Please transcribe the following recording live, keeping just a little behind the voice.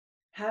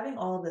having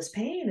all of this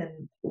pain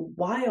and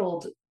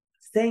wild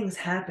things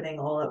happening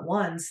all at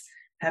once,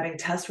 having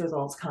test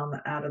results come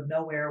out of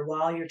nowhere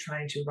while you're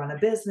trying to run a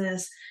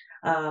business,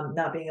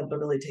 not being able to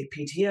really take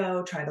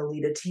PTO, trying to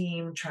lead a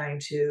team,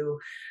 trying to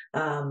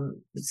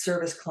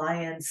service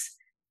clients,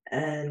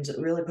 and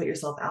really put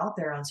yourself out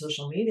there on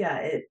social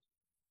media.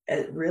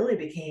 It really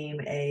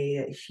became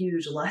a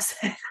huge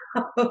lesson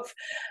of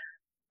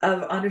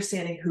of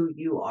understanding who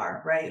you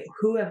are, right?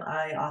 Who am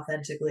I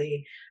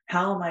authentically?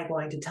 How am I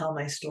going to tell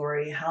my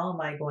story? How am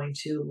I going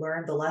to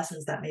learn the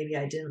lessons that maybe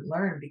I didn't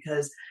learn?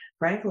 Because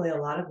frankly, a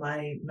lot of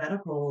my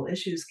medical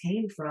issues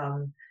came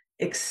from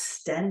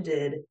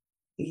extended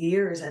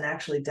years and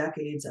actually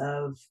decades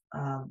of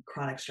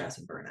chronic stress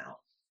and burnout.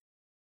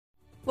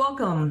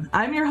 Welcome.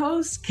 I'm your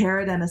host,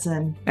 Kara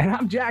Dennison. And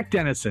I'm Jack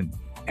Dennison,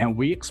 and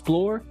we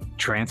explore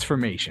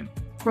transformation.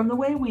 From the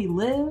way we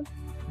live,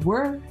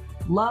 work,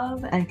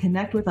 love, and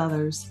connect with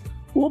others.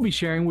 We'll be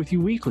sharing with you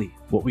weekly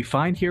what we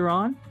find here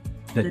on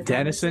the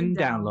Dennison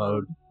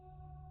Download.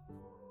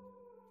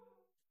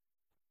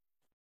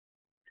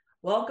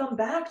 Welcome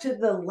back to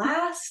the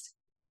last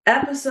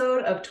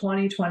episode of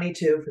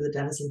 2022 for the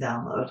Dennison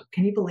Download.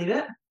 Can you believe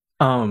it?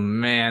 Oh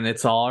man,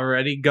 it's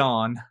already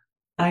gone.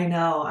 I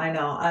know.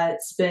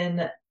 It's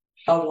been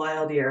a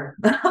wild year.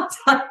 I'll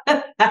tell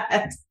you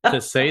that. To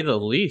say the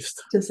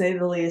least. To say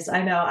the least.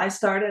 I know. I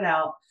started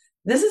out,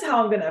 this is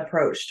how I'm going to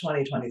approach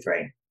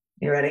 2023.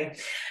 You ready?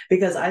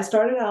 Because I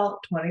started out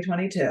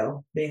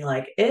 2022 being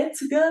like,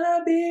 it's going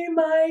to be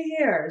my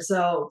year.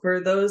 So for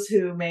those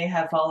who may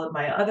have followed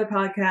my other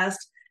podcast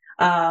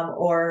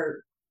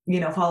or,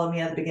 followed me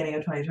at the beginning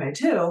of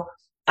 2022,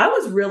 I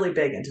was really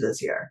big into this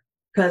year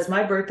because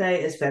my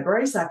birthday is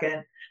February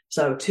 2nd.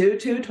 So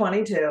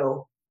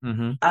 2/2/22,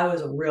 I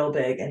was real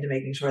big into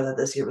making sure that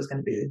this year was going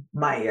to be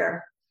my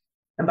year.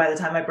 And by the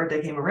time my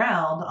birthday came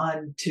around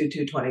on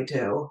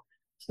 2/2/22,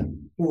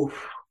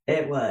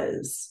 it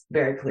was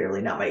very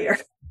clearly not my year.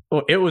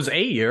 Well, it was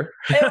a year.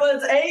 It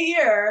was a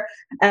year,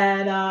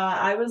 and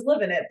I was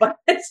living it, but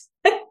it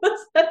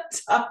was a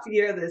tough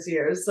year this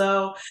year.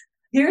 So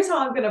here's how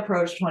I'm going to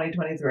approach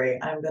 2023.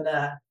 I'm going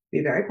to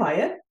be very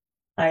quiet.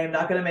 I am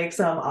not going to make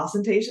some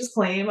ostentatious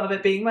claim of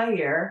it being my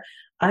year.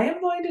 I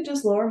am going to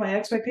just lower my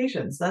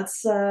expectations.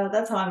 That's how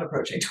I'm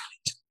approaching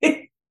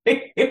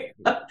 2023.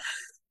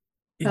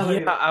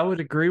 Yeah, I would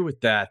agree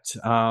with that.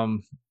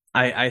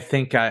 I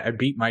think I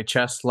beat my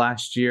chest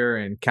last year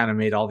and kind of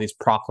made all these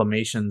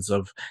proclamations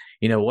of,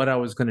 what I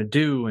was going to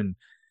do, and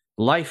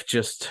life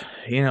just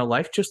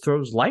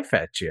throws life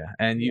at you,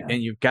 and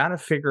you've got to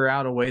figure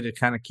out a way to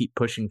kind of keep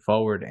pushing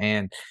forward.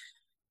 And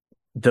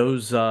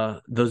those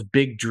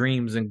big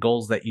dreams and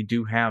goals that you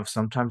do have,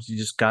 sometimes you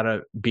just got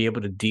to be able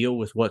to deal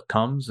with what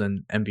comes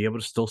and be able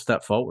to still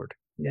step forward.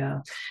 Yeah.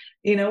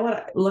 You know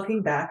what?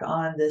 Looking back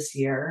on this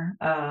year,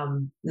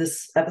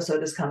 this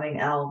episode is coming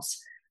out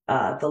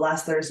the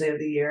last Thursday of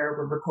the year.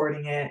 We're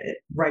recording it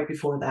right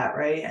before that,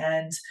 right?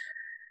 And,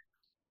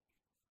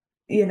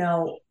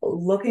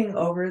 looking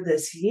over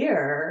this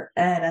year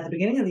and at the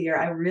beginning of the year,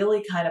 I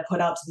really kind of put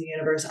out to the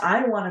universe,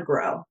 I want to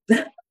grow.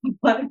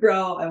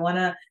 I want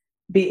to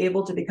be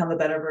able to become a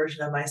better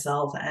version of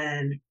myself.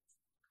 And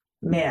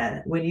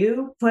man, when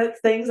you put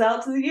things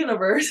out to the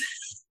universe,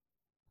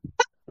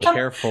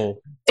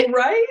 careful,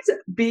 right?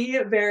 Be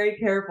very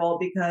careful,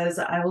 because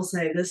I will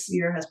say this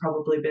year has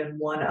probably been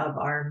one of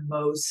our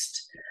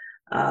most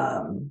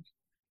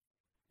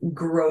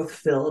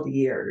growth-filled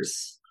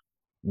years.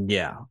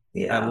 Yeah.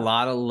 A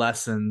lot of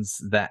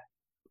lessons that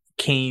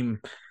came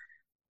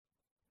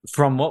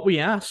from what we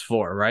asked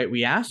for, right?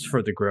 We asked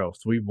for the growth.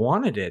 We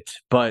wanted it,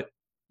 but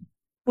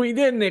we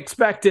didn't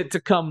expect it to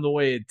come the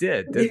way it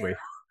did we?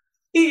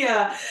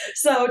 Yeah.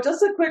 So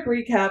just a quick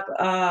recap.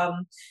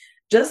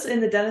 Just in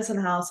the Dennison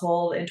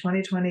household in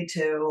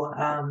 2022,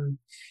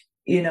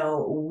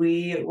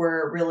 we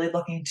were really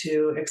looking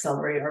to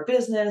accelerate our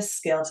business,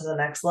 scale to the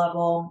next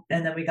level.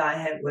 And then we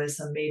got hit with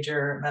some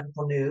major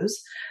medical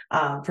news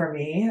for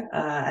me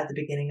at the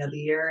beginning of the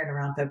year and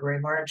around February,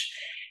 March.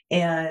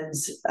 And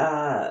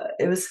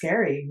it was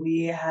scary.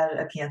 We had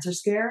a cancer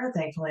scare.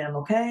 Thankfully, I'm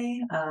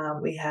okay.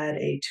 We had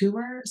a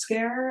tumor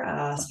scare.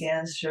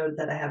 Scans showed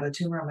that I have a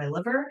tumor on my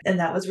liver. And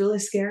that was really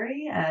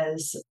scary,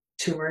 as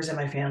tumors in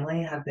my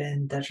family have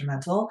been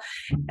detrimental.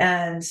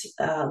 And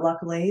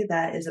luckily,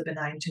 that is a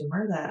benign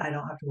tumor that I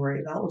don't have to worry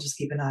about. We'll just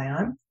keep an eye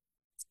on.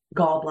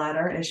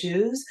 Gallbladder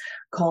issues,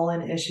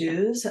 colon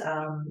issues,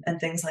 and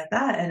things like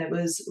that. And it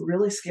was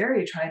really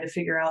scary trying to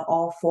figure out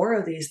all four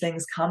of these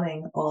things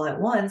coming all at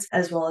once,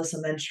 as well as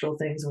some menstrual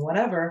things and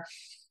whatever.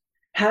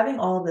 Having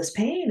all of this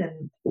pain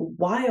and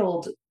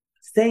wild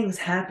things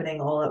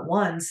happening all at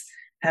once,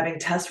 having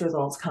test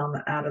results come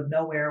out of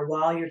nowhere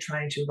while you're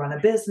trying to run a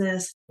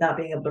business, not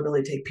being able to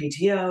really take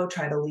PTO,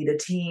 trying to lead a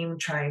team,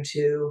 trying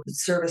to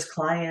service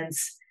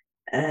clients,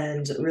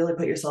 and really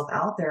put yourself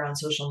out there on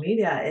social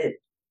media.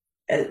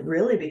 It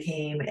really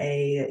became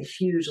a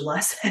huge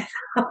lesson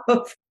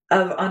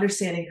of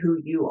understanding who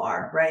you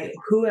are, right?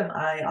 Who am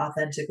I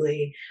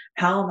authentically?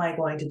 How am I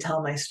going to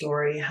tell my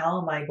story?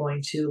 How am I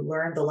going to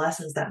learn the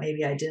lessons that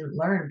maybe I didn't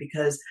learn?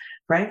 Because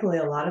frankly,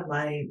 a lot of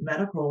my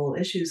medical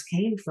issues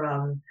came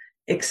from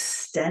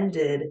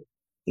extended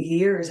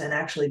years and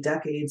actually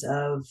decades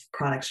of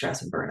chronic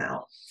stress and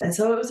burnout. And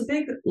so it was a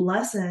big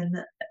lesson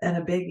and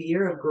a big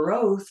year of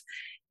growth,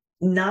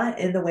 not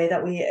in the way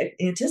that we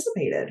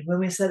anticipated. When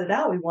we set it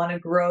out, we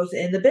wanted growth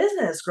in the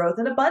business, growth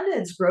in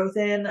abundance, growth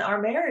in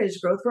our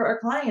marriage, growth for our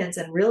clients.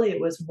 And really,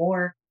 it was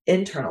more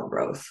internal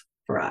growth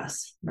for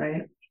us,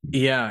 right?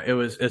 Yeah,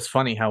 it's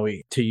funny how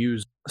to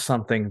use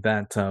something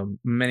that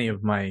many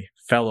of my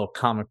fellow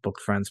comic book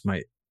friends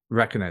might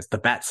recognize, the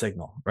bat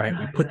signal, right?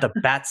 We Oh, put yeah. the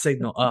bat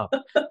signal up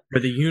for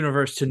the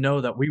universe to know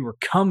that we were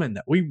coming,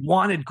 that we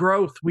wanted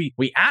growth. We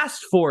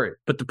asked for it.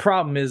 But the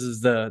problem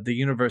is the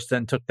universe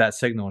then took that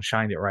signal and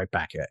shined it right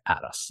back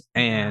at us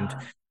and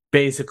Yeah.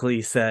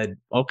 basically said,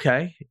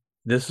 okay,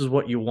 this is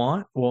what you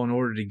want. Well, in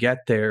order to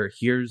get there,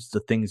 here's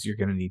the things you're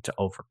going to need to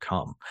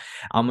overcome.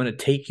 I'm going to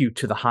take you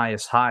to the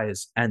highest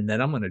highs, and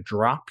then I'm going to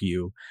drop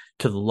you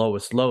to the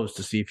lowest lows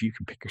to see if you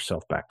can pick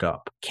yourself back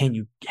up. Can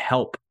you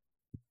help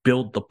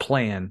build the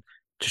plan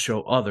to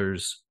show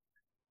others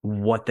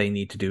what they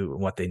need to do and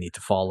what they need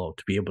to follow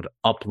to be able to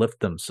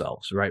uplift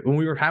themselves, right? When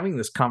we were having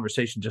this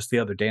conversation just the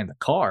other day in the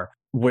car,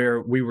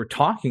 where we were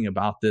talking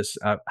about this,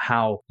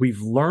 how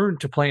we've learned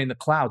to play in the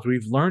clouds.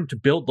 We've learned to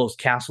build those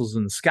castles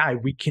in the sky.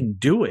 We can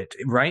do it,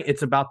 right?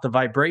 It's about the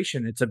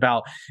vibration. It's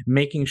about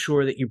making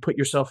sure that you put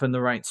yourself in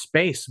the right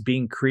space,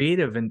 being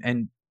creative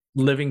and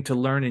living to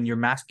learn in your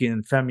masculine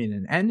and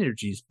feminine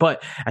energies.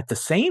 But at the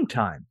same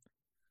time,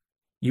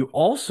 you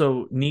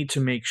also need to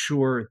make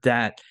sure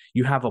that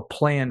you have a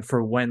plan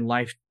for when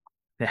life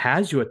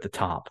has you at the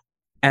top,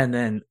 and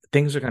then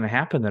things are going to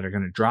happen that are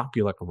going to drop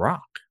you like a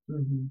rock.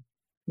 Mm-hmm.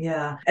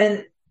 Yeah.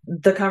 And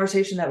the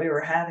conversation that we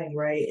were having,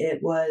 right,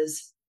 it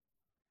was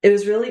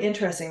really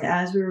interesting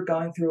as we were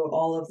going through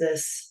all of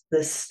this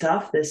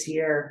stuff this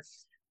year.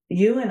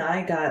 You and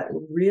I got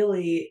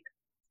really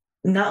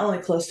not only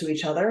close to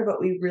each other,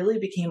 but we really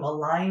became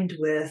aligned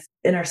with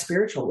in our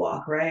spiritual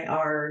walk, right?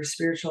 Our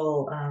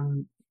spiritual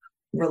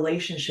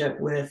relationship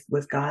with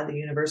God, the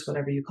universe,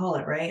 whatever you call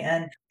it, right?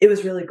 And it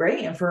was really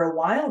great. And for a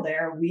while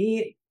there,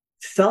 we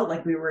felt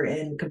like we were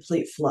in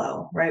complete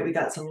flow, right? We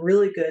got some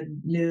really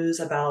good news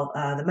about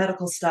the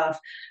medical stuff,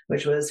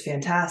 which was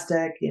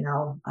fantastic.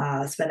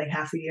 Spending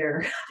half a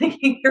year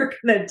thinking you're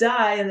going to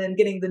die and then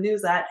getting the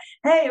news that,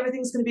 hey,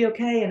 everything's going to be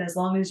okay. And as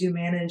long as you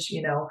manage,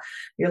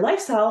 your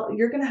lifestyle,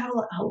 you're going to have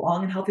a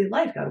long and healthy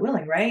life, God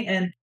willing, right?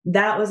 And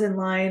that was in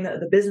line.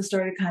 The business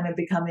started kind of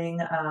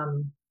becoming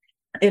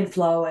in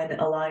flow and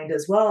aligned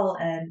as well.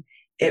 And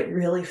it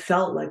really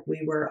felt like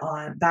we were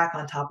back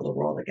on top of the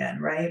world again,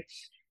 right?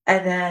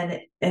 And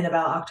then in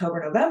about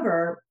October,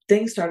 November,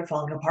 things started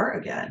falling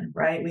apart again,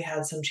 right? We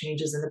had some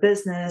changes in the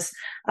business.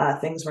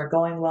 Things weren't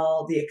going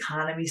well. The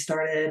economy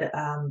started,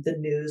 the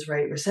news,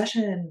 right?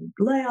 Recession,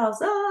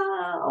 layoffs,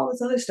 all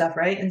this other stuff,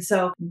 right? And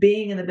so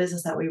being in the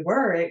business that we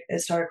were,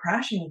 it started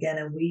crashing again,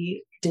 and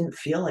we didn't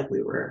feel like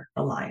we were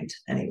aligned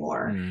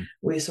anymore.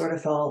 We sort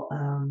of felt,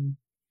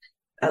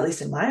 at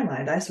least in my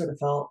mind, I sort of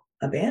felt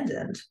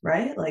abandoned,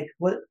 right? Like,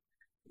 what?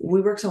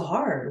 We worked so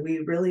hard. We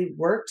really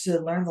worked to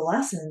learn the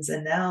lessons,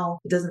 and now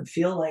it doesn't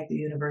feel like the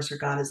universe or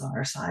God is on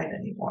our side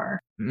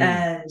anymore.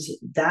 And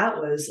that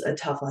was a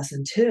tough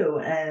lesson too.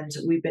 And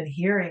we've been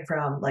hearing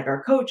from like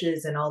our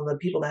coaches and all the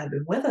people that have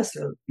been with us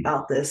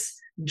throughout this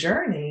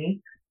journey.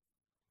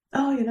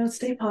 Oh,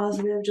 stay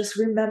positive. Just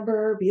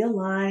remember, be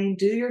aligned,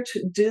 do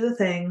the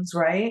things,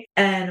 right?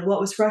 And what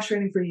was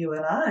frustrating for you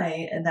and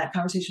I, and that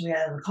conversation we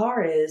had in the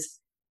car, is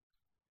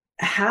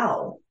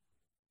how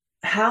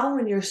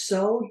when you're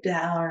so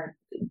darn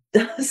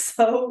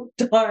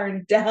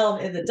down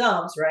in the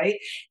dumps, right?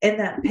 In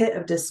that pit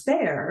of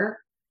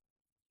despair,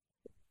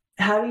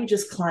 how do you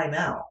just climb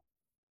out?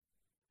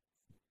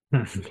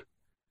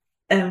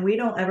 And we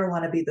don't ever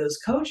want to be those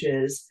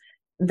coaches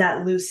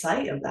that lose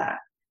sight of that,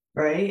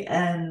 right?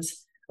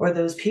 Or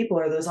those people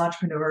or those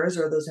entrepreneurs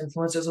or those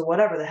influencers or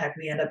whatever the heck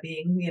we end up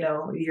being,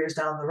 years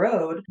down the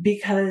road.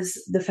 Because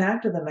the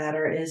fact of the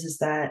matter is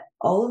that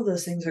all of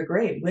those things are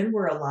great. When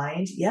we're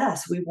aligned,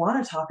 yes, we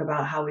want to talk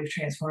about how we've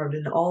transformed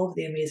and all of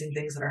the amazing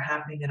things that are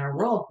happening in our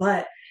world.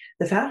 But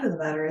the fact of the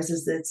matter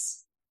is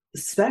it's,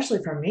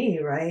 especially for me,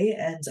 right?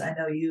 And I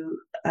know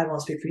I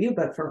won't speak for you,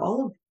 but for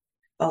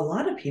a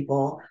lot of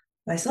people,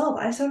 myself,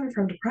 I suffer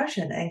from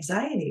depression,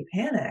 anxiety,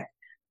 panic,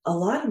 a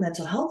lot of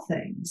mental health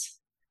things.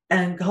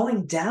 And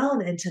going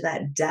down into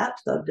that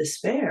depth of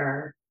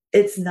despair,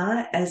 it's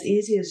not as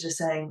easy as just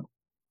saying,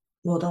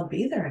 well, don't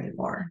be there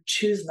anymore.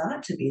 Choose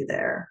not to be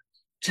there.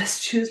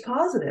 Just choose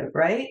positive,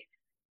 right?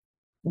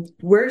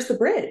 Where's the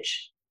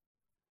bridge?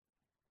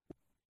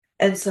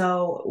 And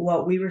so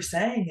what we were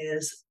saying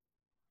is,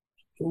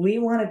 we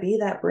want to be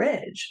that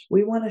bridge.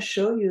 We want to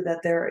show you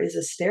that there is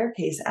a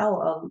staircase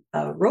out,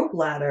 a rope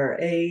ladder,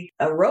 a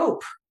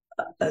rope,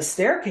 a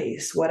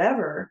staircase,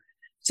 whatever,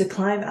 to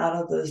climb out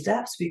of those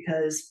depths,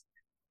 because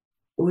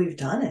we've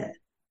done it.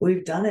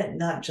 we've done it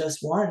not just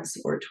once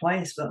or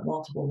twice, but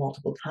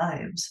multiple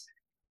times.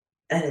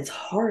 And it's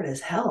hard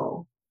as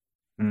hell,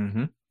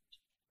 Hmm.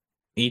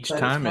 Each but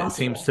it's time it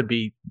seems to possible.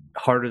 be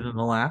harder than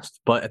the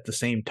last, but at the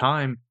same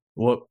time,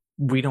 what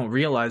we don't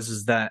realize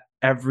is that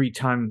every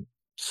time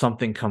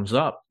something comes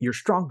up, you're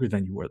stronger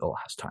than you were the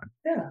last time.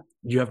 Yeah.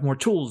 You have more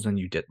tools than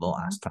you did the Mhm.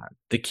 last time.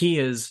 The key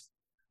is,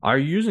 are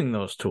you using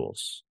those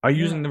tools? Are you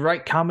Yeah. using the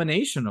right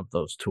combination of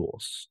those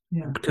tools?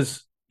 Yeah.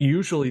 Because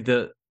usually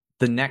the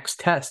next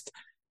test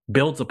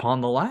builds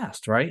upon the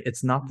last, right?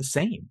 It's not the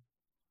same.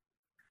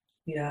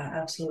 Yeah,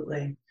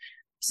 absolutely.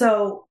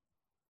 So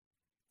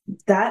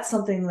that's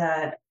something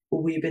that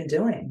we've been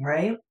doing,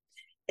 right?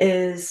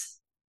 Is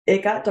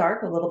it got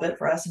dark a little bit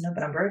for us in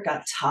November. It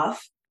got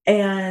tough.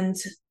 And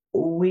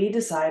we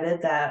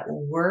decided that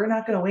we're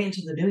not going to wait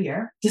until the new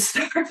year to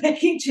start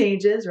making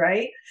changes,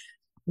 right?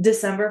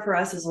 December for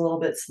us is a little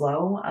bit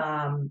slow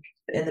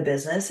in the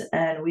business.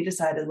 And we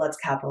decided let's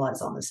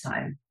capitalize on this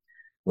time.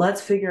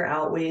 Let's figure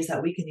out ways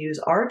that we can use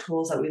our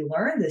tools that we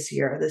learned this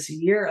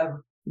year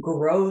of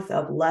growth,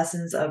 of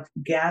lessons, of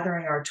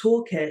gathering our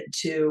toolkit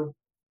to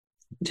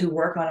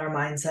work on our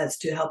mindsets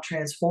to help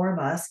transform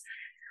us,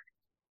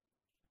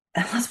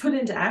 and let's put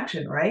it into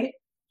action, right?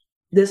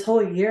 This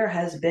whole year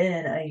has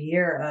been a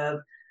year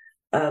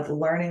of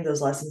learning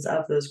those lessons,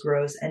 of those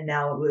growths, and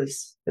now it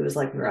was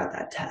like we were at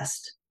that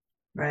test,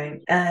 right?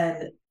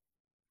 And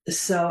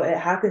so it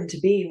happened to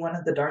be one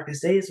of the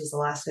darkest days was the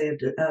last day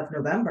of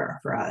November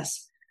for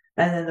us,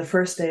 and then the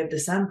first day of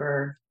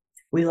December,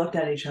 we looked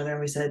at each other and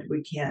we said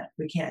we can't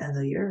end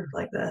the year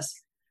like this,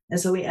 and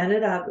so we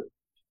ended up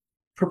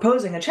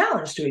proposing a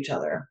challenge to each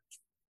other.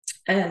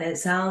 And it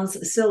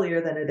sounds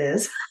sillier than it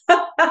is. Why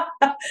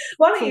It's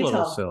don't a you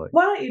little tell? silly.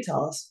 Why don't you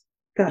tell us?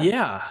 Go ahead.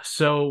 Yeah.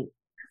 So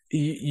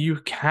you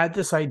had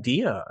this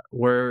idea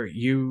where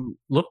you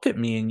looked at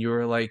me and you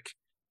were like,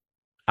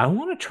 I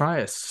want to try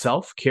a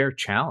self care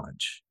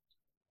challenge.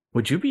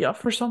 Would you be up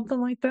for something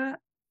like that?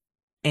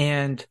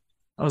 And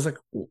I was like,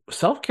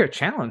 self care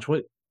challenge?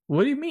 What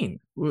do you mean?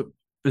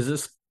 Is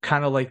this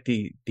kind of like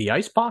the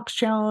icebox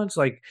challenge?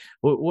 Like,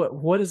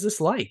 what is this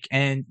like?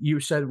 And you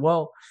said,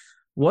 well,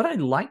 what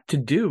I'd like to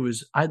do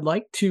is I'd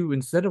like to,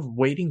 instead of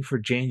waiting for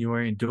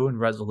January and doing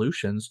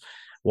resolutions,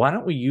 why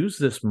don't we use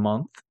this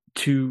month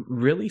to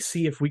really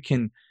see if we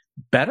can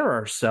better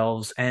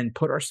ourselves and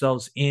put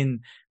ourselves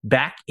in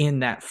back in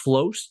that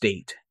flow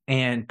state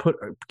and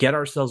get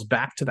ourselves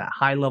back to that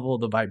high level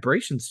of the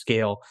vibration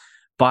scale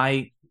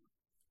by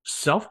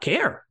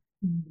self-care.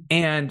 Mhm.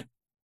 And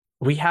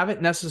we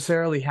haven't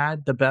necessarily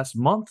had the best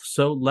month,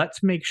 so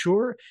let's make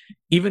sure,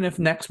 even if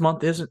next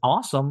month isn't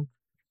awesome,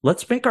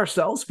 let's make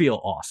ourselves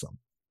feel awesome.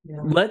 Yeah,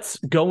 Let's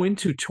go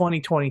into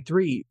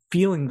 2023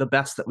 feeling the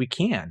best that we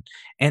can.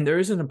 And there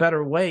isn't a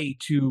better way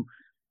to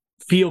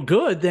feel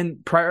good than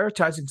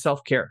prioritizing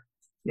self-care.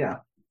 yeah,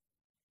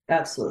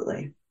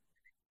 absolutely.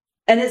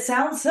 And it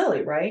sounds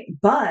silly, right?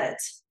 But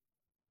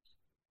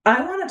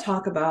I want to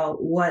talk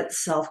about what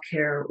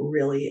self-care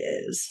really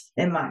is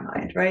in my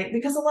mind, right?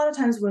 Because a lot of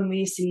times when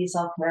we see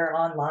self-care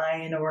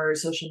online or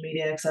social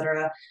media,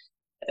 etc.,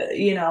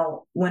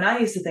 when I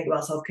used to think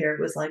about self-care,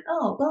 it was like,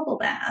 oh, bubble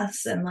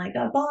baths and like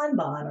a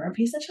bonbon or a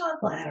piece of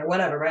chocolate or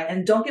whatever, right?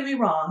 And don't get me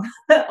wrong,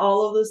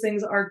 all of those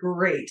things are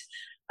great.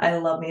 I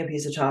love me a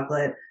piece of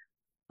chocolate.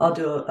 I'll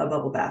do a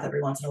bubble bath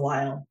every once in a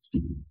while.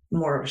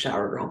 More of a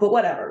shower girl, but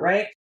whatever,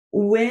 right?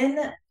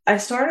 When I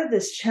started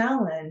this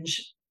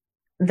challenge,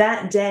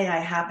 that day I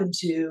happened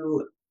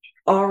to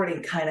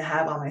already kind of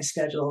have on my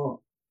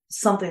schedule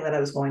something that I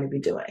was going to be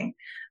doing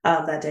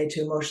that day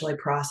to emotionally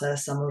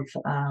process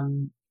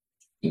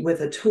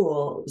with a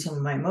tool, some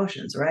of my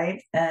emotions,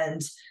 right?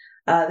 And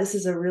this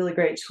is a really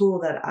great tool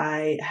that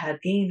I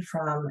had gained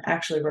from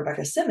actually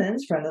Rebecca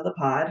Simmons, friend of the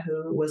pod,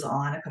 who was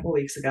on a couple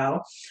weeks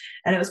ago,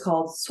 and it was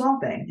called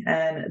Swamping.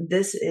 And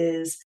this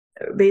is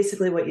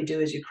basically what you do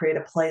is you create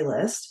a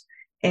playlist,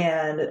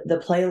 and the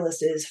playlist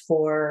is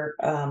for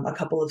a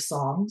couple of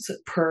songs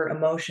per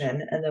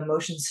emotion, and the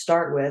emotions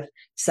start with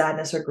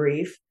sadness or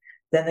grief,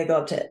 then they go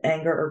up to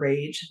anger or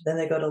rage, then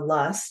they go to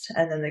lust,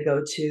 and then they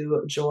go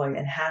to joy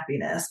and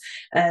happiness.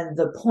 And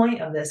the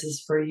point of this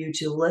is for you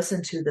to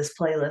listen to this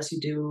playlist. You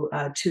do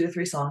 2 to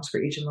 3 songs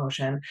for each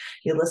emotion.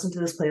 You listen to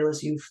this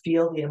playlist, you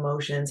feel the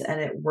emotions,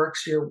 and it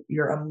works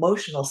your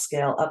emotional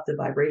scale up the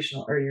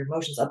vibrational, or your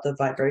emotions up the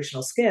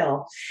vibrational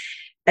scale.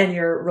 And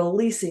you're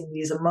releasing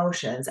these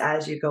emotions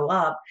as you go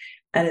up.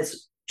 And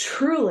it's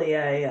truly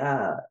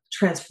a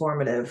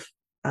transformative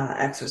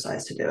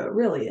exercise to do. It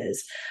really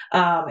is,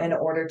 in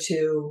order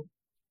to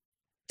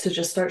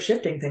just start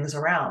shifting things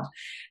around.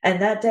 And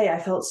that day I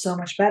felt so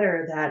much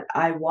better that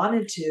I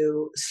wanted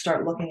to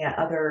start looking at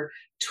other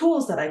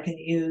tools that I can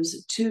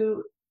use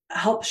to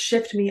help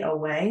shift me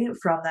away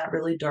from that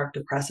really dark,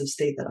 depressive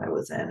state that I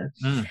was in.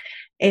 Mm.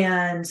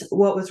 And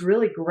what was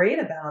really great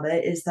about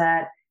it is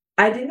that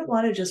I didn't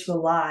want to just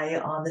rely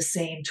on the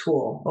same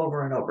tool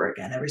over and over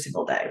again every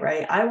single day,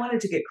 right? I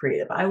wanted to get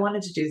creative. I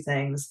wanted to do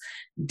things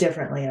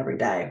differently every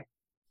day.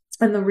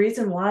 And the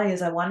reason why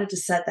is I wanted to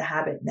set the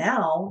habit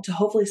now to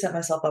hopefully set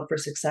myself up for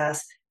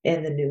success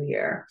in the new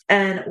year.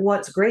 And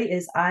what's great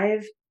is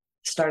I've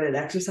started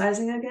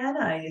exercising again.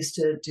 I used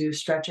to do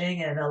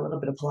stretching and a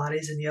little bit of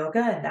Pilates and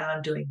yoga, and now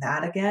I'm doing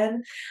that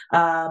again.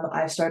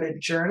 I've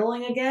started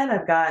journaling again.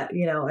 I've got,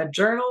 a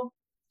journal.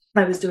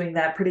 I was doing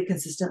that pretty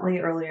consistently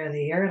earlier in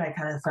the year, and I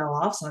kind of fell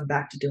off, so I'm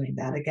back to doing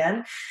that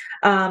again.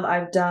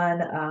 I've done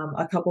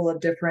a couple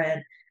of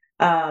different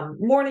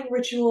morning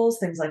rituals,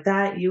 things like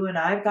that. You and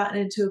I have gotten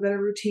into a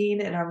better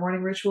routine in our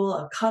morning ritual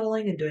of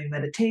cuddling and doing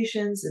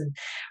meditations and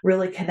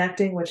really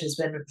connecting, which has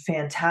been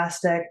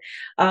fantastic.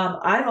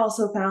 I've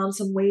also found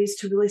some ways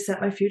to really set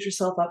my future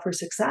self up for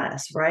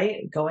success,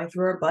 right? Going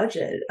through our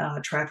budget,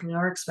 tracking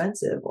our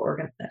expenses,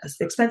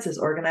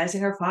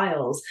 organizing our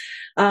files,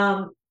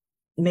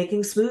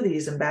 making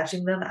smoothies and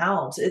batching them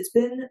out. It's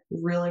been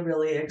really,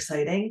 really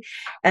exciting.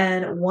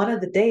 And one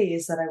of the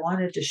days that I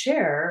wanted to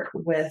share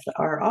with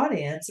our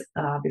audience,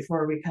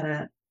 before we kind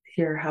of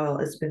hear how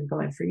it's been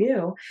going for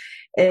you,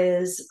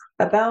 is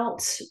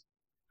about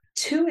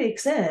 2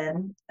 weeks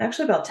in,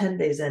 actually about 10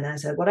 days in, I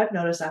said, what I've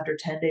noticed after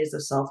 10 days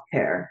of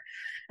self-care.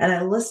 And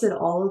I listed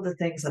all of the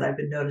things that I've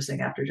been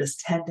noticing after just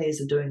 10 days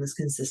of doing this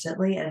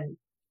consistently and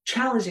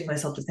challenging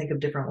myself to think of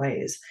different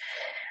ways.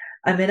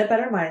 I'm in a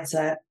better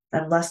mindset.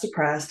 I'm less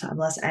depressed. I'm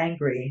less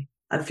angry.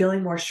 I'm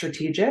feeling more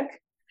strategic.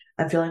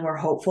 I'm feeling more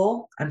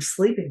hopeful. I'm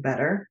sleeping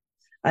better.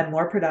 I'm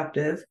more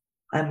productive.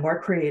 I'm more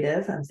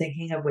creative. I'm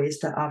thinking of ways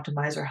to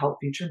optimize or help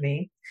future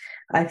me.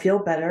 I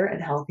feel better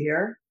and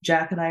healthier.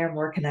 Jack and I are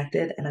more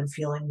connected, and I'm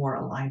feeling more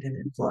aligned and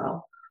in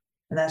flow.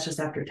 And that's just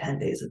after 10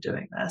 days of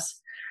doing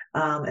this.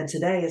 And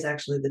today is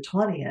actually the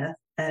 20th,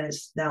 and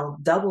it's now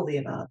double the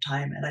amount of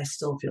time, and I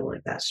still feel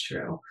like that's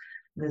true.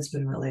 And it's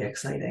been really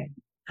exciting.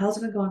 How's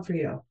it been going for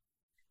you?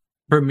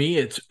 For me,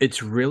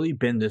 it's really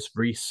been this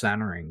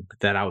recentering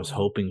that I was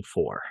hoping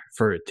for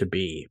it to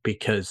be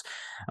because,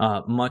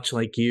 much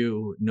like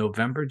you,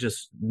 November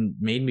just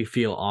made me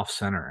feel off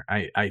center.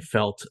 I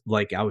felt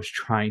like I was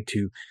trying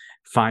to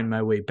find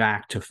my way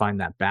back to find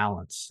that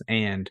balance,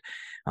 and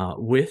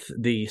with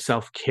the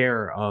self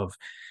care of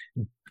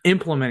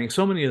implementing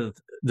so many of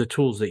the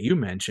tools that you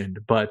mentioned,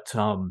 but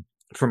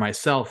for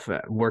myself,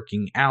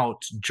 working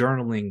out,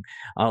 journaling,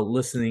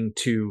 listening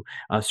to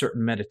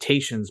certain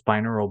meditations,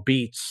 binaural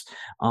beats,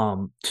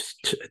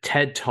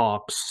 TED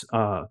Talks,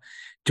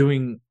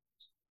 doing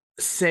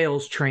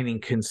sales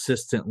training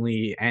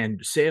consistently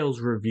and sales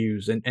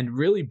reviews and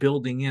really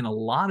building in a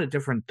lot of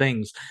different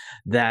things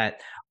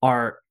that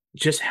are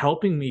just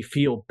helping me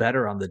feel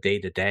better on the day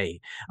to day.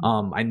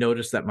 I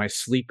noticed that my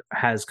sleep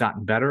has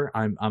gotten better.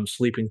 I'm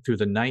sleeping through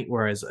the night,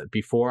 whereas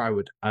before I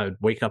would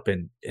wake up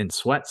in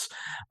sweats.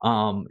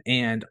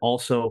 And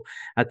also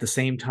at the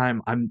same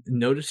time, I'm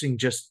noticing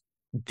just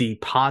the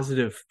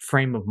positive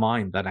frame of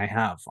mind that I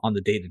have on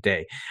the day to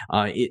day.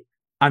 It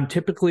I'm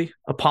typically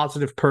a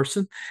positive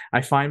person.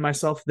 I find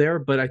myself there,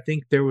 but I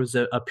think there was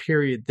a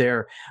period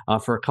there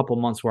for a couple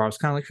months where I was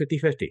kind of like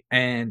 50-50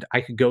 and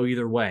I could go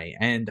either way.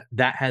 And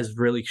that has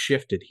really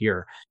shifted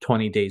here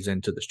 20 days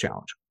into this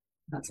challenge.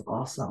 That's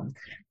awesome.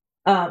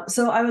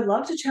 So I would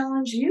love to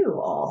challenge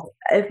you all.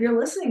 If you're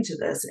listening to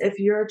this, if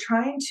you're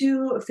trying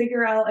to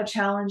figure out a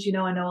challenge,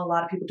 I know a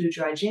lot of people do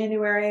dry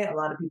January, a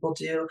lot of people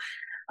do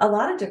a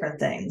lot of different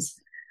things.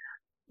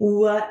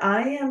 What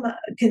I am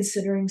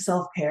considering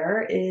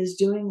self-care is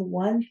doing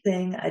one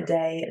thing a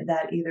day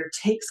that either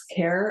takes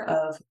care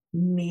of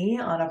me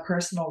on a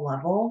personal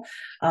level,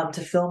 to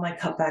fill my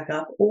cup back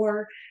up,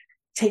 or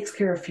takes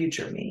care of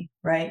future me,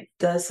 right?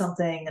 Does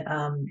something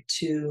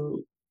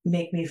to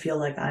make me feel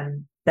like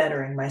I'm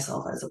bettering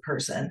myself as a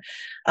person.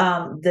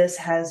 This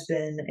has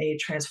been a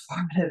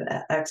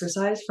transformative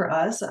exercise for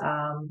us,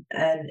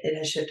 and it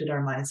has shifted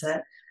our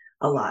mindset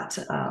a lot.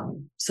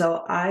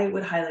 So I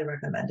would highly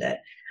recommend it.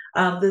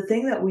 The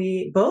thing that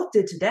we both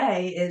did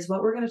today is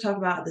what we're going to talk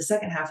about at the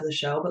second half of the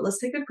show, but let's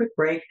take a quick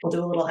break. We'll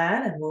do a little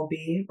ad and we'll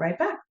be right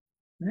back.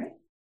 All right.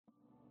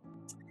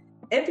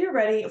 If you're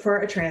ready for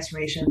a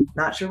transformation,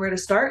 not sure where to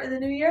start in the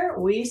new year,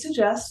 we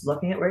suggest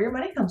looking at where your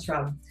money comes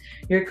from.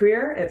 Your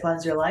career, it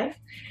funds your life.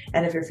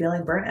 And if you're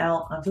feeling burnt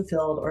out,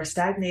 unfulfilled, or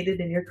stagnated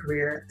in your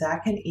career,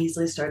 that can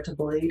easily start to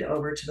bleed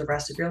over to the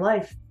rest of your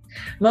life.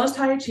 Most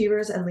high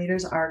achievers and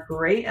leaders are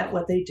great at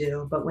what they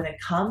do, but when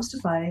it comes to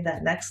finding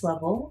that next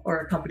level or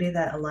a company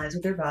that aligns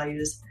with their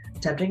values,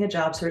 attempting a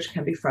job search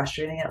can be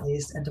frustrating at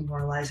least and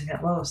demoralizing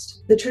at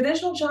most. The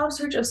traditional job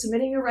search of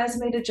submitting your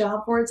resume to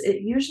job boards, it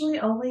usually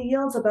only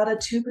yields about a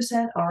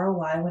 2%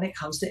 ROI when it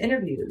comes to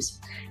interviews.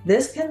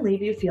 This can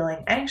leave you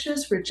feeling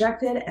anxious,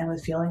 rejected, and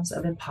with feelings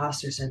of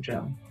imposter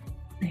syndrome.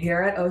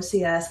 Here at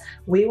OCS,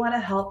 we want to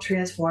help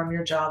transform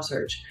your job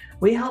search.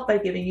 We help by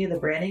giving you the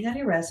branding on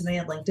your resume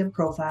and LinkedIn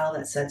profile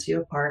that sets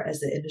you apart as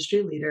the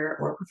industry leader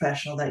or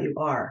professional that you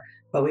are.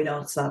 But we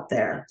don't stop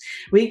there.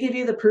 We give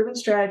you the proven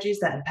strategies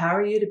that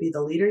empower you to be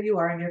the leader you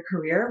are in your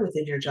career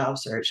within your job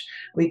search.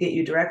 We get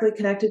you directly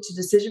connected to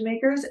decision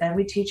makers, and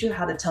we teach you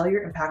how to tell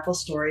your impactful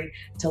story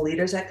to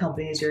leaders at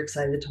companies you're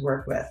excited to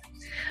work with.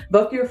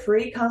 Book your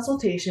free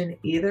consultation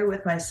either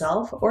with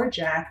myself or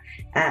Jack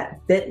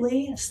at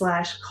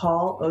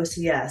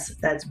bit.ly/callocs.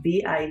 That's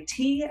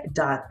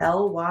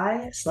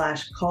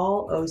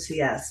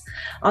bit.ly/callocs.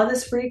 On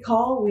this free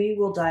call, we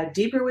will dive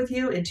deeper with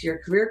you into your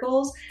career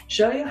goals,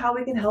 show you how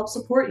we can help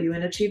support you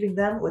in achieving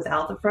them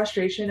without the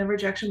frustration and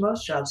rejection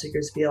most job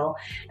seekers feel,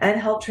 and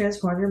help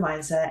transform your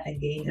mindset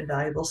and gain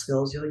invaluable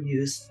skills you'll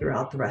use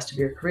throughout the rest of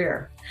your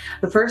career.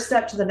 The first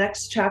step to the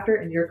next chapter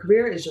in your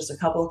career is just a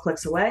couple of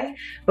clicks away.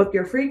 Book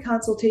your free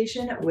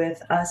consultation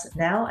with us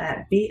now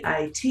at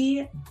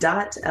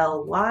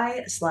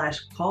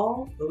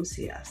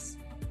bit.ly/callocs.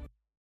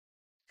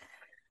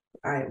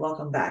 All right,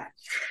 welcome back.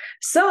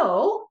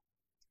 So,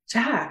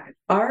 Jack,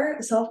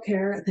 our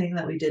self-care thing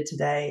that we did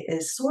today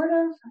is sort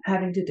of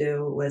having to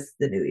do with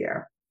the new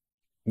year.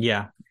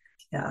 Yeah.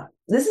 Yeah.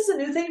 This is a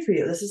new thing for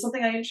you. This is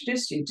something I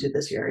introduced you to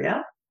this year,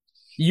 yeah?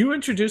 You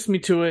introduced me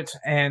to it,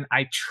 and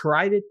I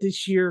tried it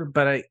this year,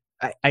 but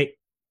I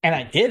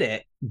did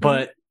it,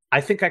 but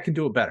I think I can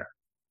do it better.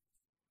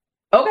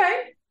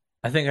 Okay.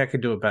 I think I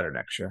could do it better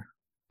next year.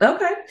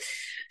 Okay.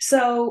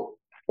 So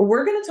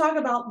we're going to talk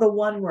about the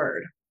one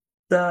word,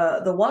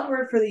 the one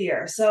word for the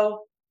year.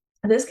 So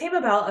this came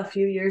about a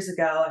few years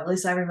ago, at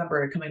least I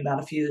remember it coming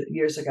about a few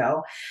years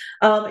ago,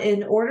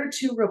 in order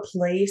to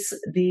replace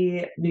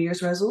the New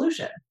Year's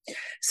resolution.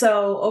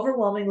 So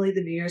overwhelmingly,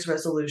 the New Year's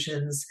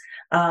resolutions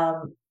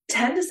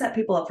tend to set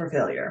people up for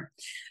failure.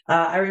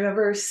 I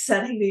remember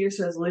setting New Year's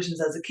resolutions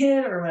as a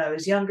kid or when I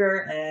was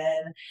younger.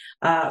 And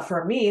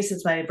for me,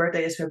 since my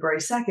birthday is February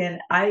 2nd,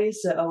 I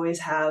used to always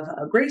have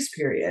a grace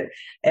period.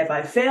 If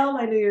I fail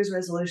my New Year's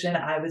resolution,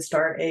 I would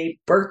start a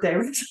birthday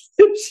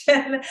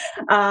resolution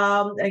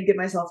and give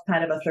myself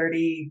kind of a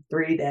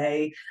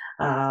 33-day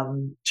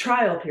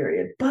trial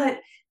period. But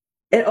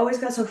it always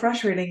got so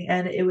frustrating,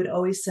 and it would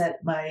always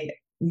set my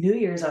New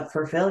Year's up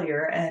for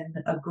failure, and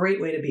a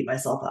great way to beat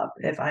myself up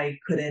if I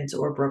couldn't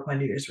or broke my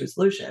New Year's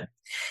resolution.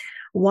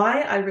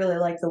 Why I really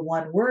like the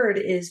one word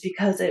is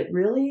because it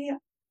really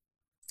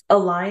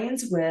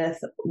aligns with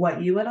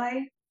what you and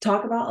I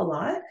talk about a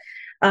lot.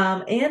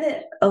 And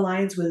it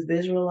aligns with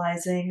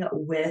visualization,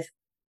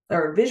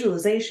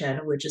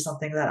 which is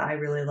something that I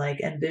really like,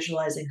 and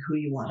visualizing who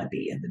you want to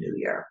be in the new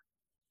year.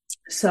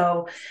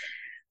 So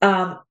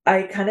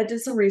I kind of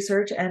did some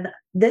research, and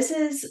this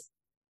is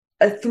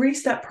a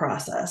 3-step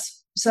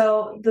process.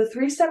 So the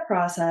 3-step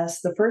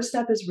process, the first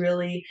step is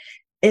really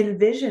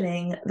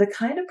envisioning the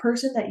kind of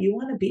person that you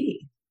want to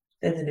be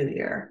in the new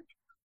year,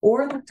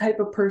 or the type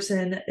of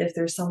person, if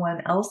there's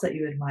someone else that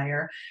you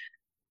admire,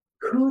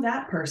 who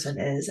that person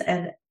is,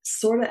 and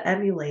sort of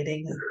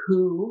emulating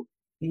who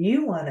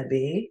you want to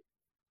be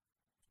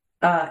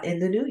in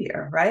the new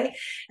year, right?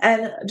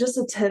 And just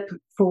a tip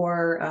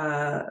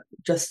for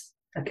just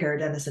a Kara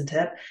Dennison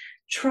tip,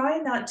 try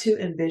not to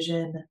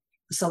envision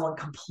someone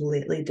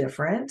completely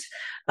different.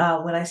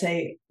 When I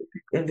say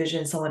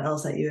envision someone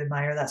else that you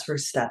admire, that's for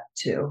step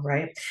 2,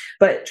 right?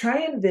 But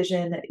try and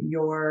envision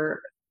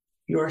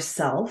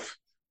yourself,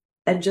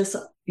 and just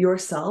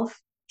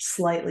yourself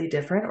slightly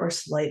different, or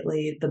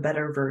slightly the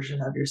better version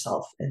of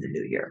yourself in the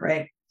new year,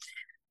 right?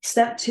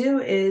 Step 2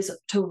 is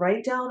to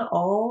write down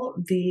all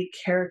the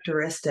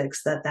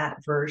characteristics that that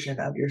version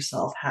of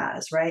yourself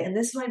has, right? And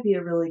this might be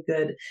a really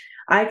good,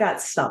 I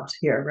got stumped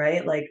here,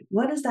 right? Like,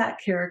 what does that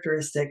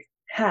characteristic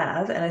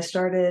have? And I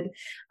started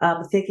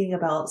thinking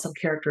about some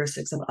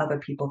characteristics of other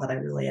people that I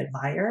really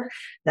admire.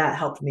 That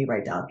helped me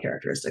write down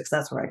characteristics.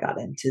 That's where I got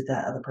into the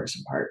other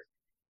person part.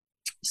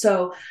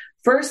 So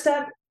first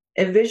step,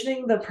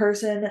 envisioning the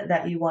person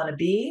that you want to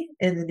be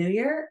in the new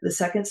year. The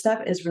second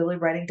step is really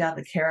writing down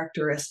the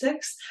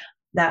characteristics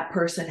that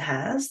person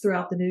has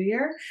throughout the new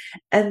year.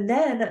 And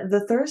then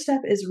the third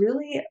step is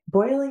really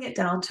boiling it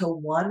down to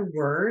one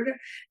word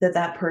that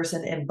that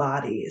person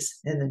embodies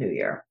in the new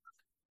year.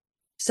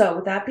 So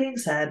with that being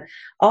said,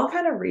 I'll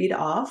kind of read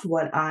off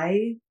what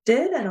I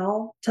did, and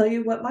I'll tell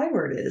you what my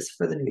word is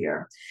for the new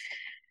year.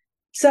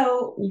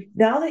 So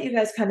now that you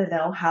guys kind of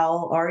know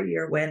how our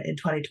year went in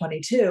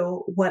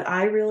 2022, what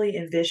I really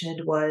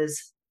envisioned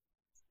was,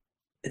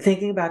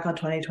 thinking back on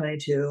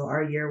 2022,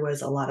 our year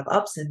was a lot of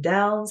ups and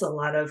downs, a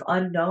lot of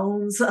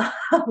unknowns, a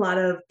lot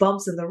of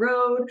bumps in the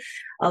road,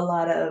 a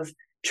lot of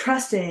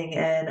trusting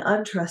and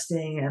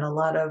untrusting, and a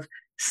lot of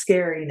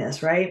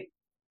scariness, right?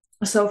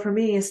 So for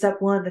me, step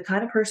 1, the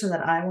kind of person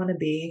that I want to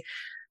be,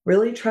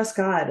 really trust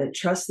God,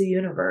 trust the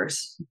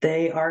universe.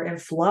 They are in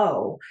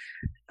flow.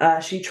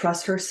 She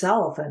trusts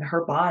herself, and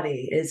her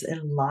body is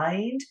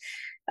aligned,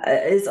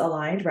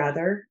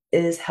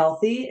 is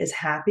healthy, is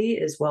happy,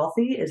 is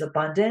wealthy, is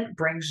abundant,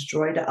 brings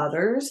joy to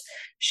others.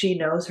 She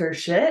knows her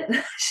shit.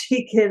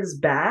 She gives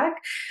back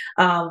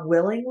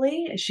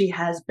willingly. She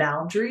has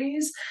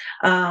boundaries.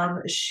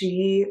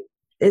 She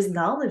is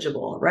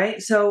knowledgeable,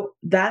 right? So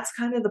that's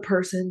kind of the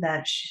person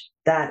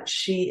that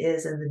she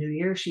is in the new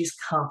year. She's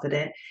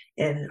confident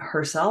in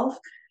herself,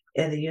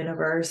 in the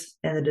universe,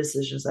 and the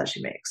decisions that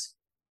she makes.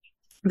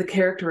 The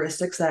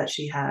characteristics that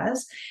she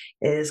has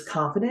is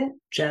confident,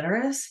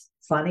 generous,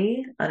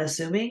 funny,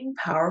 unassuming,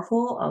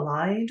 powerful,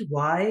 aligned,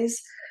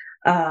 wise,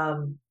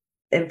 um,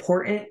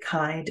 important,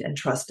 kind, and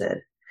trusted.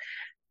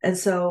 And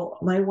so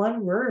my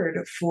one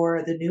word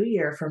for the new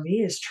year for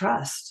me is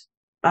trust.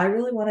 I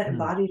really want to Mm.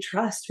 embody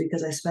trust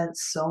because I spent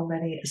so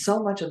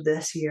much of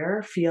this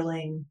year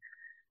feeling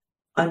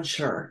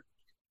unsure,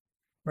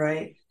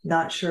 right?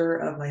 Not sure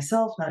of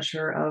myself, not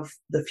sure of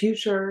the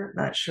future,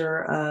 not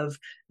sure of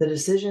the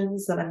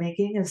decisions that I'm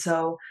making. And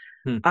so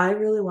Hmm. I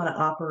really want to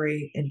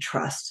operate in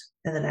trust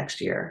in the next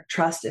year.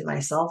 Trust in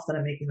myself that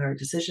I'm making the right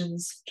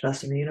decisions,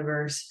 trust in the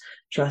universe,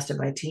 trust in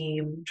my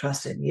team,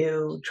 trust in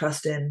you,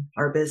 trust in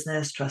our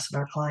business, trust in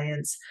our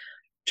clients,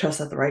 trust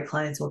that the right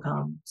clients will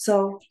come.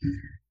 So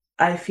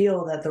I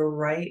feel that the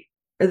right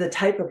or the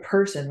type of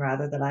person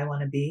rather that I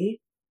want to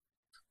be,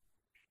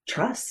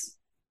 trust.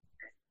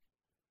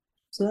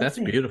 So that's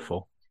That's me.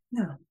 beautiful.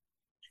 Yeah.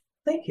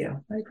 Thank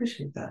you. I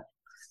appreciate that.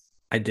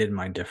 I did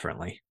mine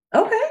differently.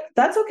 Okay.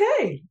 That's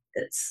okay.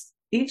 It's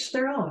each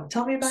their own.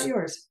 Tell me about S-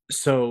 yours.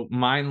 So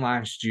mine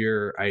last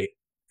year,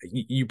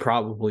 you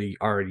probably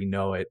already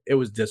know it. It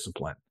was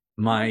discipline.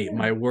 Oh, My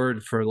yeah.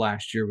 word for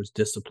last year was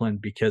discipline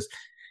because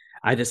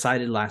I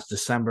decided last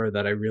December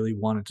that I really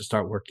wanted to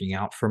start working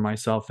out for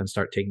myself and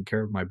start taking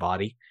care of my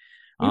body.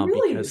 You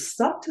really Because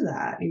stuck to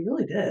that. You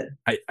really did.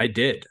 I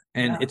did,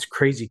 and Yeah. it's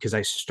crazy because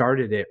I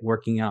started it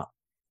working out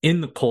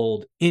in the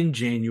cold in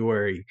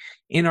January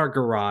in our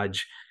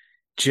garage,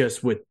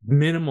 just with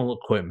minimal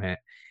equipment.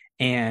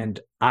 And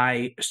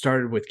I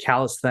started with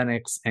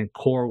calisthenics and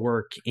core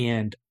work,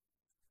 and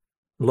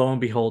lo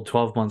and behold,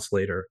 12 months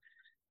later,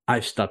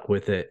 I've stuck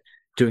with it,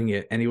 doing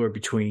it anywhere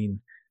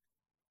between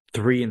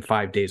 3 and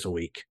 5 days a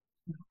week,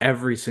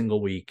 every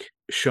single week,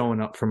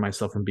 showing up for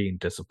myself and being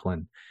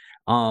disciplined.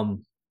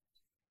 Um,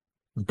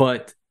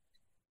 but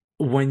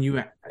when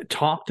you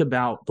talked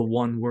about the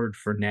one word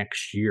for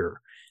next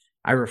year,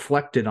 I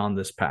reflected on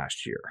this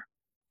past year.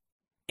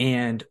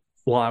 And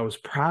while I was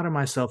proud of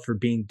myself for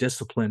being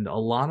disciplined, a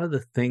lot of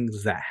the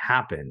things that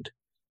happened,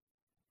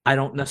 I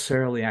don't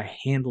necessarily I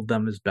handled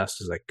them as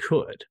best as I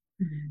could.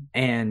 Mhm.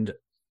 And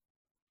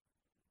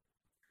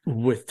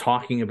with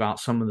talking about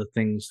some of the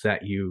things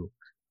that you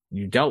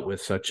dealt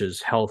with, such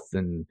as health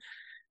and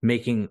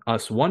making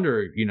us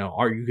wonder,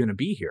 are you going to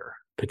be here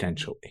Mhm.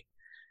 potentially?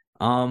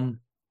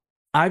 Um,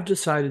 I've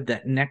decided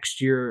that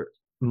next year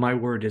my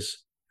word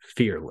is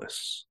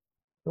fearless.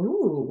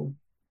 Ooh,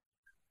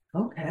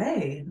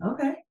 okay,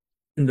 okay.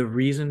 And the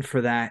reason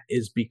for that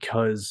is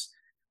because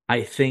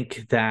I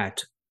think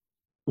that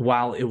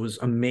while it was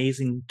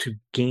amazing to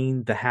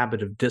gain the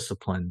habit of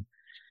discipline,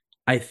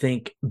 I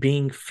think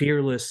being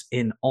fearless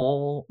in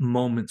all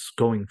moments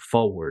going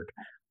forward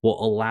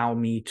will allow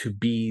me to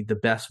be the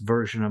best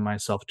version of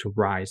myself to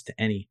rise to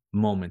any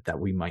moment that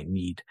we might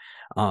need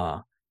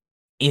uh,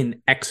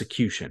 in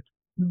execution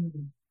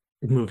Mm,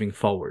 moving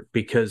forward.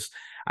 Because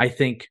I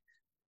think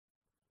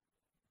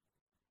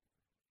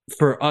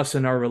for us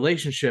in our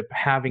relationship,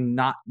 having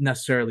not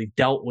necessarily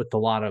dealt with a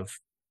lot of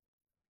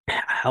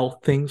health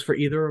things for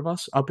either of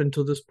us up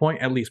until this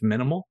point, at least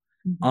minimal,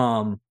 mhm.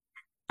 um,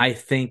 I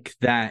think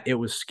that it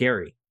was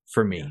scary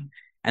for Yeah. me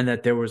and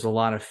that there was a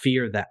lot of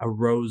fear that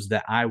arose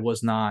that I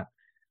was not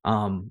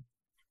um,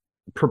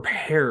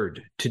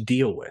 prepared to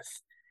deal with.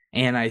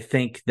 And I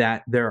think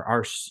that there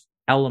are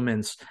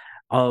elements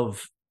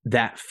of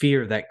that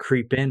fear that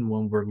creep in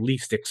when we're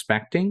least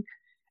expecting.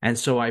 And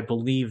so I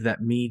believe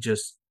that me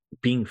just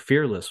being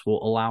fearless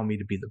will allow me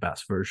to be the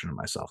best version of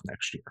myself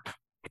next year.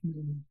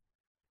 Mm,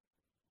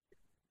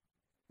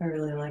 I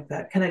really like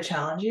that. Can I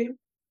challenge you?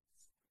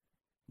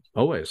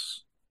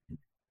 Always.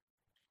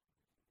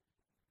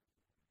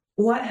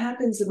 What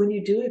happens when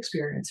you do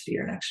experience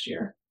fear next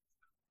year?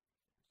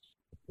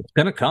 It's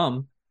going to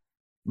come,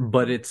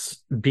 but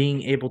it's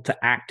being able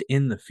to act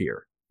in the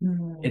fear.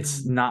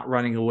 It's Mm, not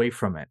running away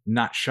from it,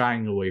 not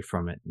shying away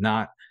from it,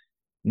 not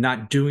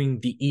doing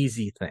the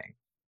easy thing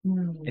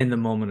in mm, the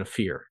moment of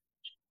fear,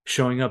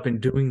 showing up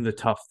and doing the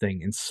tough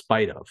thing in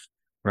spite of,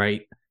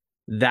 right?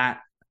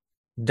 That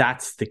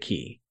that's the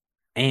key.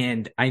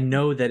 And I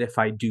know that if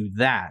I do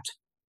that,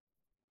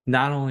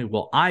 not only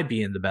will I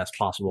be in the best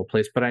possible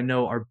place, but I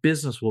know our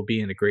business will be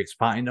in a great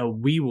spot. I know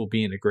we will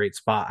be in a great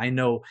spot. I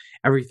know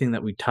everything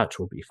that we touch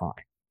will be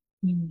fine.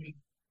 mm.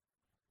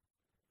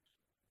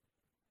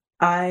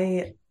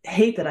 I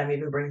hate that I'm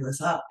even bringing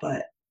this up,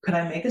 but could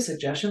I make a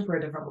suggestion for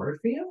a different word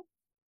for you?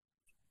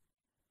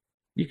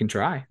 You can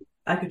try.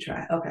 I could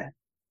try. Okay.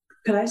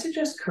 Could I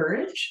suggest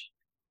courage?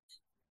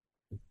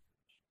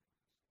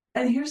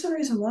 And here's the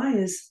reason why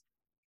is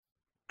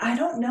I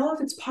don't know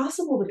if it's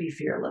possible to be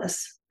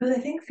fearless, but I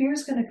think fear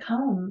is going to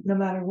come no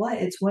matter what.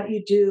 It's what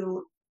you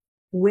do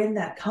when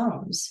that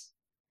comes.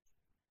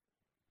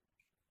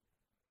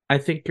 I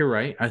think you're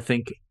right. I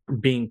think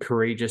being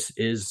courageous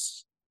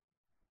is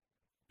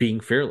being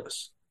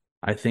fearless.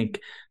 I think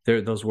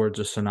those words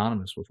are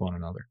synonymous with one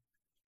another.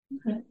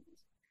 Okay.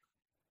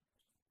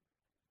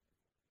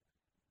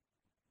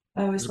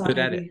 I always thought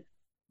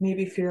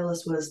maybe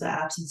fearless was the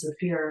absence of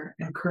fear,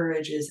 and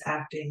courage is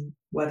acting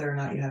whether or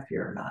not you have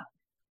fear or not.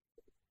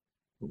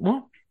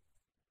 Well,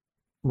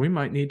 we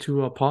might need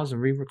to pause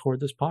and re-record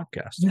this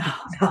podcast. No.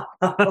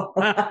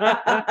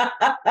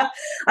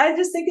 I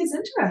just think it's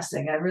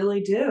interesting. I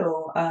really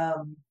do. I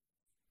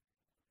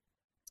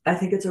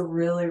think it's a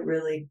really,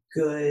 really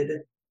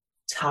good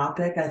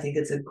topic. I think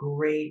it's a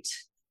great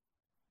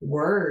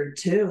word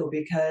too,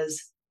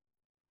 because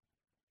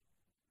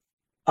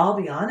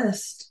I'll be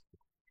honest,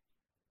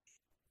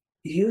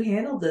 you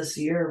handled this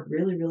year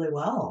really, really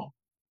well.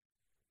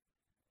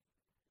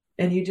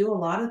 And you do a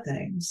lot of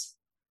things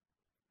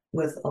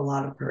with a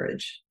lot of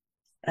courage.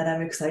 And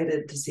I'm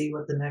excited to see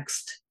what the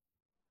next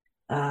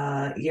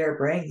year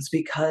brings,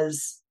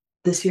 because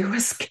this year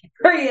was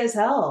scary as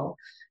hell.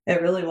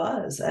 It really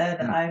was.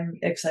 And I'm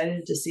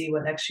excited to see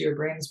what next year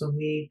brings when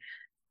we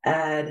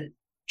add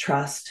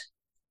trust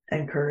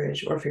and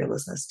courage or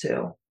fearlessness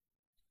to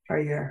our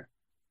year.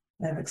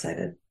 I'm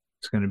excited.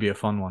 It's going to be a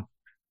fun one.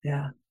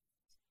 Yeah.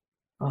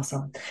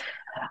 Awesome.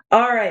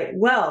 All right.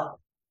 Well,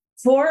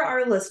 for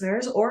our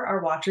listeners or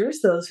our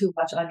watchers, those who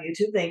watch on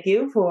YouTube, thank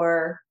you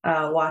for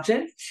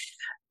watching.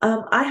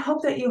 I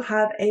hope that you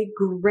have a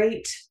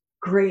great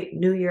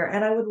new year.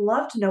 And I would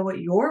love to know what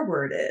your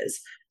word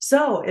is.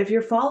 So if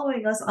you're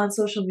following us on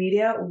social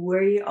media,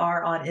 we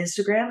are on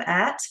Instagram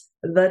at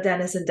The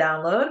Denison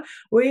Download.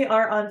 We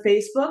are on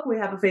Facebook. We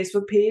have a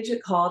Facebook page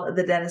called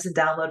The Denison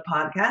Download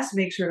Podcast.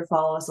 Make sure to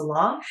follow us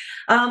along.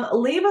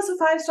 Leave us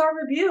a 5-star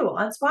review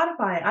on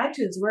Spotify,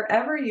 iTunes,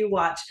 wherever you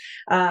watch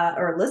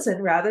or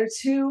listen rather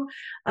to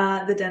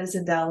The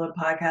Denison Download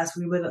Podcast.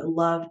 We would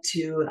love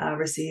to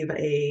receive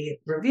a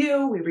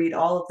review. We read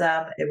all of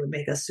them. It would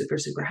make us super,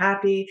 super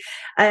happy.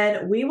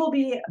 And we will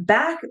be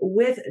back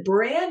with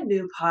brand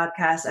new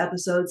podcast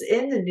episodes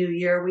in the new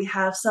year. We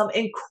have some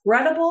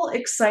incredible,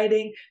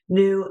 exciting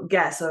new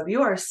guests. So if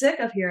you are sick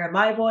of hearing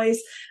my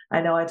voice,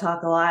 I know I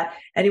talk a lot,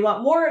 and you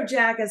want more of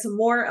Jack and some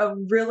more of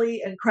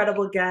really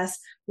incredible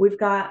guests, we've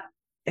got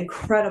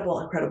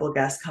incredible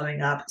guests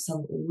coming up.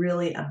 Some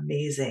really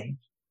amazing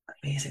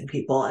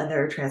people and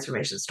their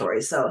transformation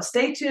stories. So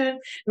stay tuned.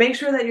 Make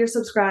sure that you're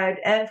subscribed.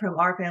 And from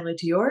our family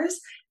to yours,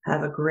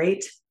 have a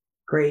great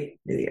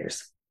New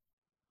Year's.